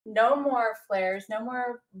no more flares, no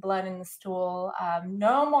more blood in the stool,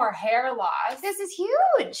 no more hair loss. This is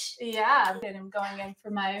huge. Yeah, and I'm going in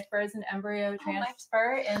for my frozen embryo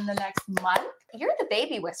transfer in the next month. You're the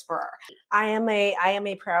baby whisperer. I am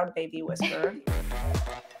a proud baby whisperer.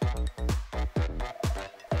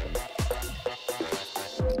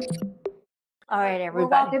 All right, everybody. We're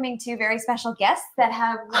welcoming two very special guests that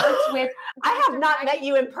have worked with. I have not met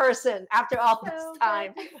you in person after all this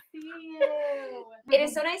time. Good to see you. It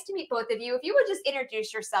is so nice to meet both of you. If you would just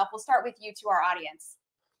introduce yourself, we'll start with you to our audience.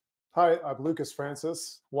 Hi, I'm Lucas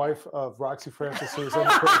Francis, wife of Roxy Francis, who's in the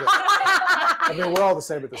program. I mean, we're all the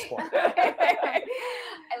same at this point.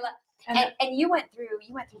 And you went through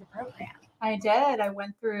the program. I did. I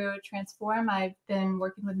went through Transform. I've been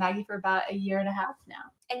working with Maggie for about a year and a half now.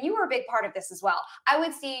 And you were a big part of this as well. I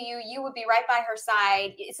would see you would be right by her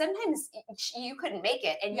side. Sometimes you couldn't make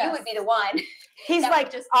it, and you would be the one. He's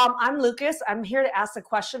like, I'm Lucas. I'm here to ask a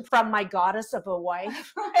question from my goddess of a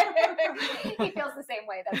wife. He feels the same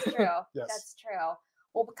way. That's true. Yes. That's true.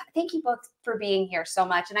 Well, thank you both for being here so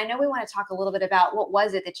much. And I know we want to talk a little bit about what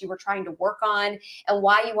was it that you were trying to work on and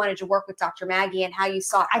why you wanted to work with Dr. Maggie and how you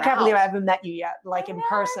sought her I can't help. believe I haven't met you yet, like in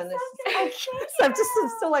person. I'm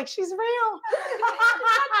still like, she's real.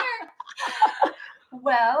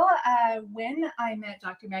 Well, when I met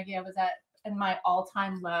Dr. Maggie, I was in my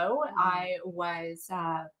all-time low. I was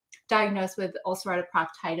diagnosed with ulcerative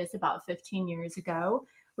proctitis about 15 years ago,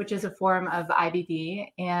 which is a form of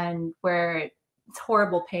IBD, and where it's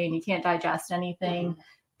horrible pain. You can't digest anything.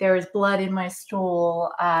 There was blood in my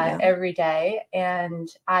stool every day. And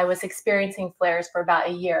I was experiencing flares for about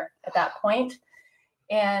a year at that point.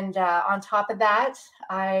 And on top of that,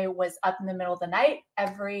 I was up in the middle of the night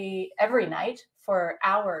every night for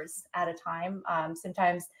hours at a time,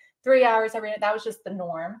 sometimes 3 hours every night. That was just the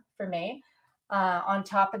norm for me. On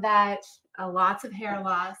top of that, lots of hair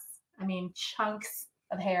loss. I mean, chunks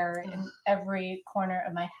of hair in every corner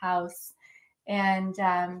of my house. And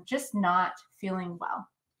just not feeling well,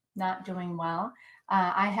 not doing well.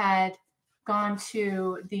 I had gone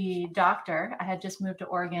to the doctor. I had just moved to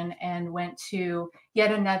Oregon and went to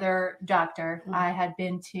yet another doctor. I had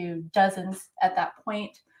been to dozens at that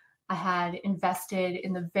point. I had invested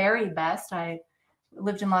in the very best. I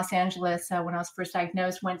lived in Los Angeles when I was first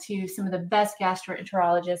diagnosed, went to some of the best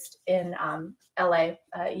gastroenterologists in LA,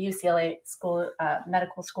 UCLA school,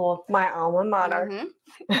 medical school. My alma mater.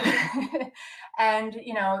 And,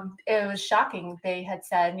 you know, it was shocking. They had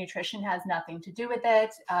said nutrition has nothing to do with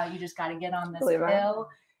it. You just got to get on this pill.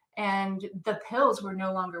 And the pills were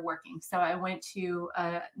no longer working. So I went to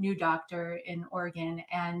a new doctor in Oregon,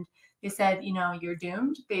 and they said, you know, you're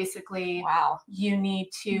doomed. Basically, you need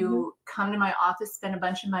to come to my office, spend a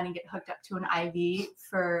bunch of money, get hooked up to an IV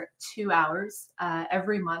for 2 hours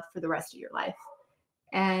every month for the rest of your life.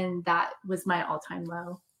 And that was my all-time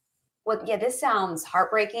low. Well, yeah, this sounds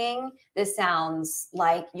heartbreaking. This sounds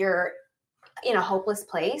like you're in a hopeless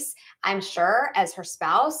place. I'm sure as her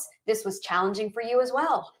spouse, this was challenging for you as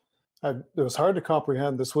well. It was hard to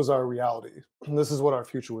comprehend. This was our reality. And this is what our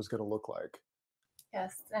future was going to look like.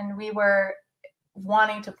 Yes, and we were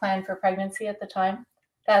wanting to plan for pregnancy at the time.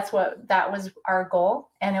 That was our goal,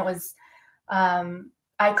 and it was.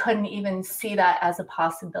 I couldn't even see that as a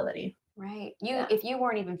possibility. Right. If you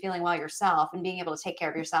weren't even feeling well yourself and being able to take care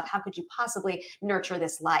of yourself, how could you possibly nurture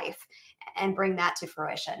this life and bring that to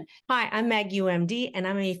fruition? Hi, I'm Maggie Yu, MD, and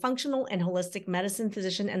I'm a functional and holistic medicine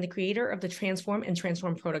physician and the creator of the Transform and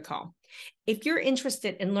Transform protocol. If you're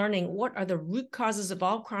interested in learning what are the root causes of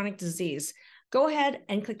all chronic disease, go ahead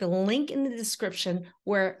and click the link in the description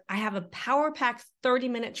where I have a power-packed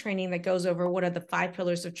 30-minute training that goes over what are the 5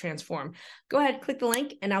 pillars of Transform. Go ahead, click the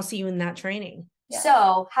link, and I'll see you in that training. Yeah.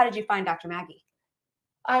 So how did you find Dr. Maggie?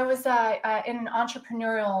 I was in an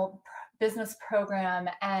entrepreneurial business program,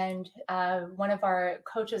 and one of our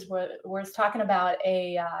coaches was talking about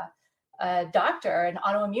a doctor, an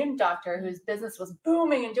autoimmune doctor whose business was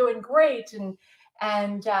booming and doing great. And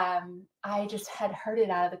I just had heard it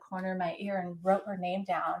out of the corner of my ear and wrote her name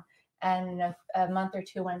down. And a month or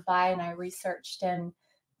two went by, and I researched, and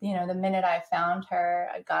you know, the minute I found her,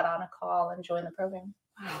 I got on a call and joined the program.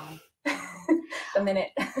 Wow. The minute.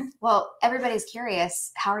 Well, everybody's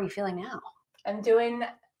curious. How are you feeling now? I'm doing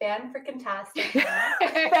fan-frickin-tastic.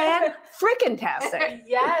 Fan-frickin-tastic.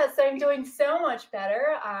 Yes, I'm doing so much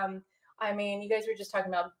better. I mean, you guys were just talking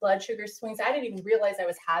about blood sugar swings. I didn't even realize I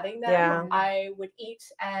was having them. Yeah. I would eat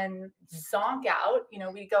and zonk out. You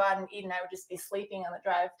know, we'd go out and eat and I would just be sleeping on the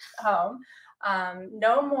drive home.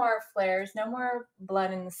 No more flares, no more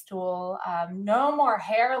blood in the stool, no more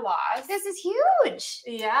hair loss. This is huge.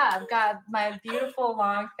 Yeah, I've got my beautiful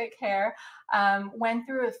long thick hair. Went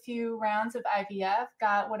through a few rounds of IVF,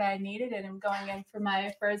 got what I needed, and I'm going in for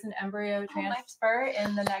my frozen embryo transfer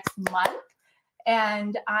in the next month.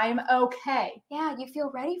 And I'm okay. Yeah, you feel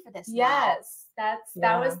ready for this now. Yes, that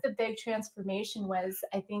was the big transformation. Was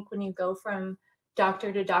I think when you go from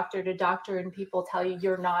doctor to doctor to doctor and people tell you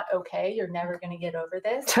you're not okay, you're never going to get over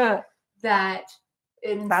this,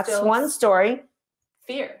 that's one story.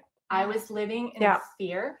 Fear. I was living in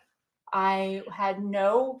fear. I had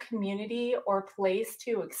no community or place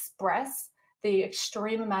to express the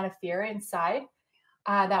extreme amount of fear inside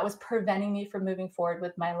that was preventing me from moving forward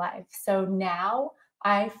with my life. So now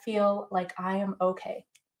I feel like I am okay.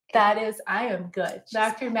 That is, I am good.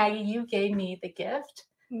 Dr. Maggie, you gave me the gift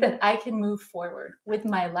that I can move forward with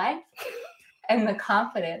my life and the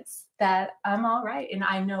confidence that I'm all right. And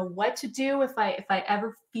I know what to do if I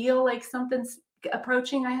ever feel like something's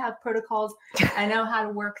approaching. I have protocols. I know how to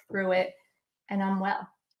work through it, and I'm well.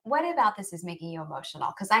 What about this is making you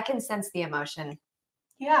emotional? Because I can sense the emotion.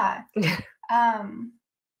 Yeah.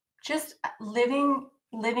 Just living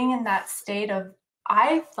in that state of,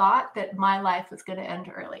 I thought that my life was going to end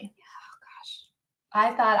early. Oh gosh.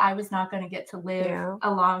 I thought I was not going to get to live a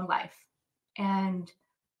long life. And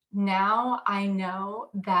now I know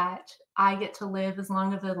that I get to live as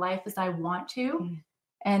long of a life as I want to,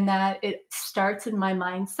 and that it starts in my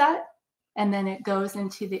mindset and then it goes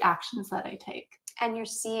into the actions that I take. And you're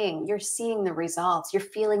seeing the results. You're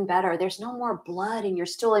feeling better. There's no more blood in your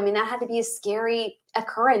stool. I mean, that had to be a scary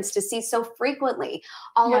occurrence to see so frequently.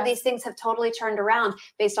 All of these things have totally turned around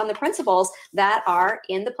based on the principles that are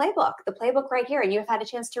in the playbook right here. And you have had a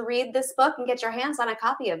chance to read this book and get your hands on a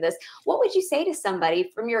copy of this. What would you say to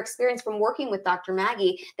somebody from your experience from working with Dr.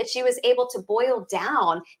 Maggie that she was able to boil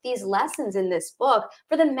down these lessons in this book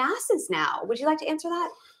for the masses now? Would you like to answer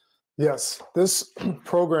that? Yes, this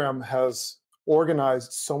program has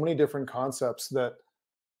organized so many different concepts that,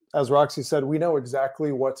 as Roxy said, we know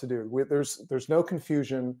exactly what to do. There's no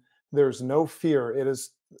confusion. There's no fear. It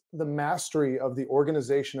is the mastery of the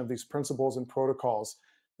organization of these principles and protocols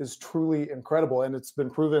is truly incredible. And it's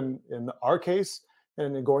been proven in our case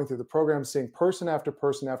and in going through the program, seeing person after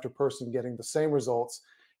person after person getting the same results.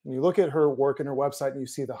 And you look at her work and her website and you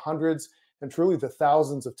see the hundreds and truly the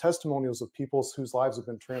thousands of testimonials of people whose lives have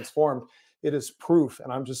been transformed. It is proof.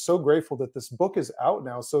 And I'm just so grateful that this book is out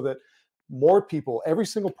now so that more people, every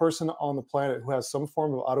single person on the planet who has some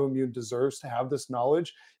form of autoimmune deserves to have this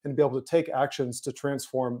knowledge and be able to take actions to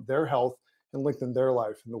transform their health and lengthen their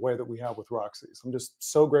life in the way that we have with Roxy's. I'm just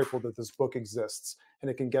so grateful that this book exists and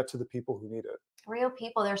it can get to the people who need it. Real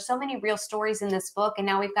people. There's so many real stories in this book, and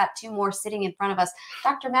now we've got two more sitting in front of us.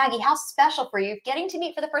 Dr. Maggie, how special for you getting to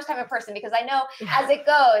meet for the first time in person? Because I know as it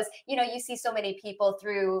goes, you see so many people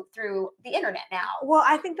through the internet now. Well,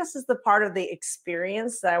 I think this is the part of the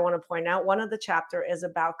experience that I want to point out. One of the chapter is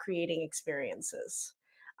about creating experiences.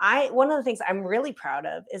 One of the things I'm really proud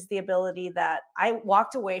of is the ability that I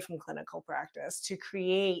walked away from clinical practice to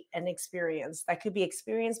create an experience that could be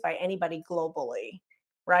experienced by anybody globally,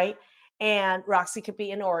 right? And Roxy could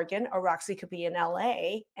be in Oregon or Roxy could be in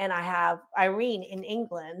LA. And I have Irene in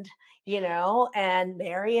England, and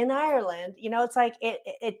Mary in Ireland. It's like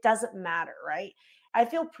it doesn't matter, right? I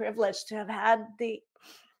feel privileged to have had the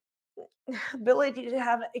ability to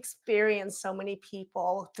have experienced so many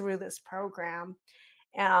people through this program.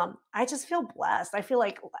 I just feel blessed. I feel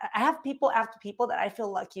like I have people after people that I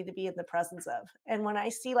feel lucky to be in the presence of. And when I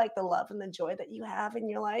see like the love and the joy that you have in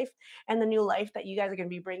your life and the new life that you guys are going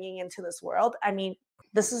to be bringing into this world, I mean,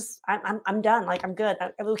 I'm done. Like, I'm good.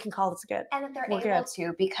 We can call this good. And that they're able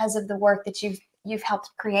to, because of the work that you've helped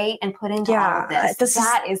create and put into all of this.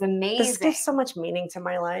 That is amazing. This gives so much meaning to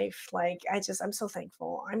my life. Like, I'm so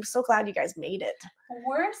thankful. I'm so glad you guys made it.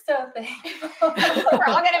 We're so thankful. We're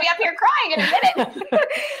all going to be up here crying in a minute.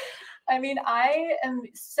 I mean, I am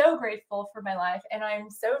so grateful for my life and I'm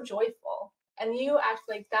so joyful. And you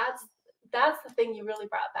actually, that's the thing you really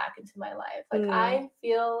brought back into my life. Like, I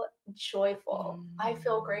feel joyful. I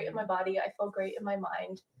feel great in my body. I feel great in my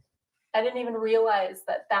mind. I didn't even realize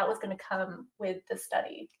that was going to come with the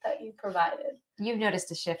study that you provided. You've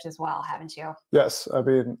noticed a shift as well, haven't you? Yes. I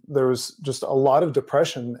mean, there was just a lot of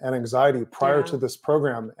depression and anxiety prior to this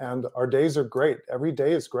program, and our days are great. Every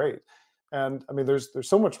day is great. And I mean, there's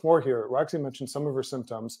so much more here. Roxy mentioned some of her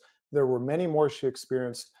symptoms. There were many more she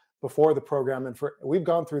experienced. before the program. And we've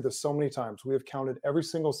gone through this so many times. We have counted every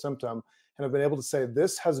single symptom and have been able to say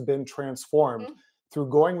this has been transformed through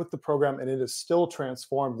going with the program, and it is still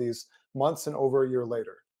transformed these months and over a year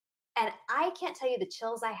later. And I can't tell you the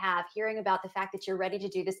chills I have hearing about the fact that you're ready to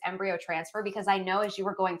do this embryo transfer, because I know as you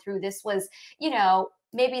were going through, this was, you know,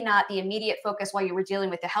 maybe not the immediate focus while you were dealing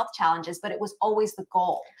with the health challenges, but it was always the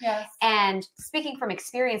goal. Yes. And speaking from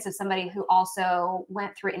experience of somebody who also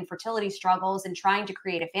went through infertility struggles and trying to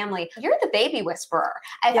create a family, you're the baby whisperer.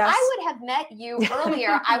 If I would have met you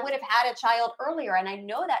earlier, I would have had a child earlier. And I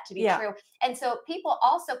know that to be true. And so people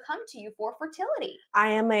also come to you for fertility. I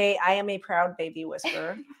am a proud baby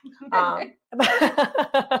whisperer. I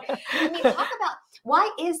mean, talk about,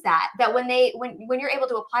 why is that when you're able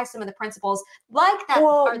to apply some of the principles like that?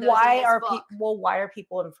 Well, why are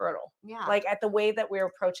people infertile? Yeah. Like, at the way that we're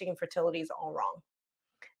approaching infertility is all wrong.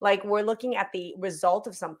 Like, we're looking at the result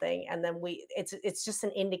of something, and then it's just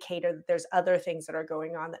an indicator that there's other things that are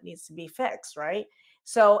going on that needs to be fixed, right?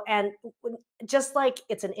 So, and just like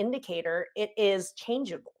it's an indicator, it is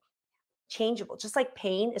changeable. Just like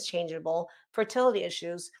pain is changeable, fertility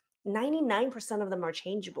issues, 99% of them are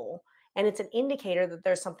changeable. And it's an indicator that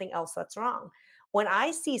there's something else that's wrong. When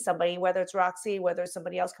I see somebody, whether it's Roxy, whether it's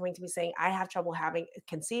somebody else coming to me saying, I have trouble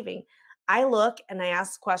conceiving, I look and I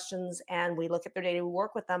ask questions, and we look at their data, we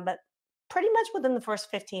work with them. But pretty much within the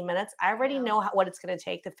first 15 minutes, I already know what it's going to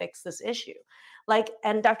take to fix this issue. Like,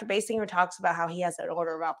 and Dr. Basinger talks about how he has an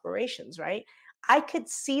order of operations, right? I could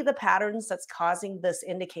see the patterns that's causing this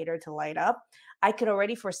indicator to light up. I could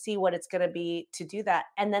already foresee what it's going to be to do that.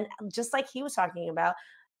 And then, just like he was talking about,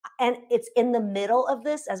 and it's in the middle of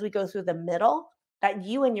this, as we go through the middle, that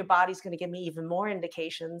you and your body's going to give me even more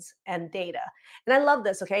indications and data. And I love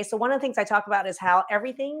this. Okay. So one of the things I talk about is how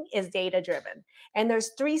everything is data driven. And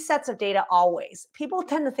there's 3 sets of data always. People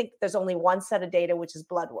tend to think there's only one set of data, which is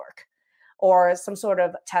blood work or some sort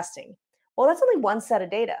of testing. Well, that's only one set of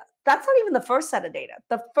data. That's not even the first set of data.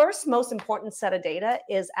 The first most important set of data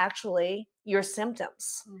is actually your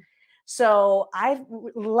symptoms. So I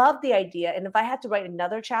love the idea. And if I had to write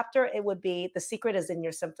another chapter, it would be the secret is in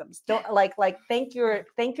your symptoms. Don't thank your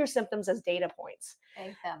symptoms as data points.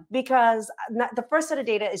 Thank them. Because the first set of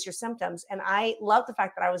data is your symptoms. And I love the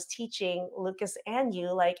fact that I was teaching Lucas and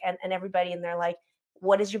you, and everybody in there,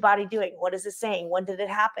 what is your body doing? What is it saying? When did it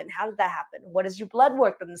happen? How did that happen? What does your blood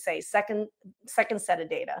work going to say? Second set of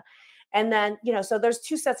data. And then, so there's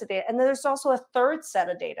 2 sets of data. And then there's also a third set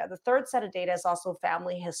of data. The third set of data is also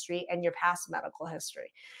family history and your past medical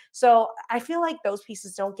history. So I feel like those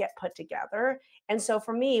pieces don't get put together. And so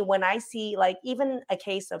for me, when I see even a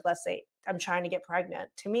case of, let's say, I'm trying to get pregnant,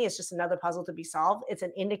 to me, it's just another puzzle to be solved. It's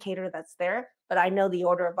an indicator that's there, but I know the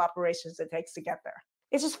order of operations it takes to get there.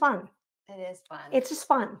 It's just fun. It is fun. It's just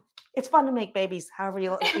fun. It's fun to make babies, however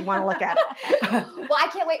you want to look at it. Well, I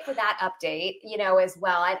can't wait for that update, as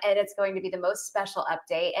well. And it's going to be the most special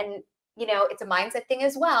update. And, it's a mindset thing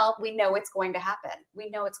as well. We know it's going to happen. We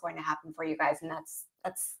know it's going to happen for you guys. And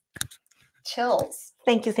that's chills.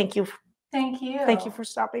 Thank you. Thank you. Thank you for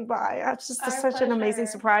stopping by. It's just such an amazing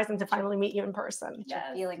surprise, and to finally meet you in person. Yes,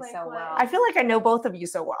 you're feeling so well. I feel like I know both of you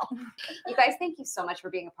so well. You guys, thank you so much for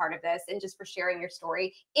being a part of this and just for sharing your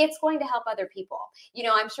story. It's going to help other people.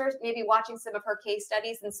 I'm sure maybe watching some of her case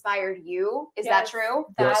studies inspired you. Is that true?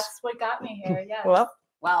 That's what got me here. Yeah.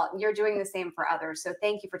 Well, you're doing the same for others. So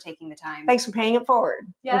thank you for taking the time. Thanks for paying it forward.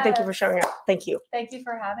 Yeah. And thank you for showing up. Thank you. Thank you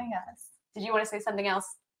for having us. Did you want to say something else?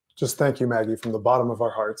 Just thank you, Maggie, from the bottom of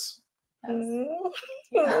our hearts. Thank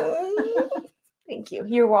you.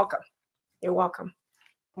 You're welcome. You're welcome.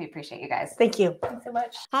 We appreciate you guys. Thank you. Thanks so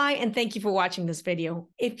much. Hi, and thank you for watching this video.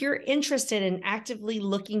 If you're interested in actively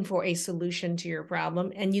looking for a solution to your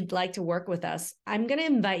problem and you'd like to work with us, I'm going to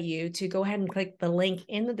invite you to go ahead and click the link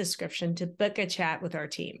in the description to book a chat with our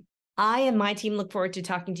team. I and my team look forward to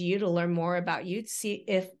talking to you to learn more about you, to see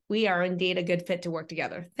if we are indeed a good fit to work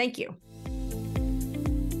together. Thank you.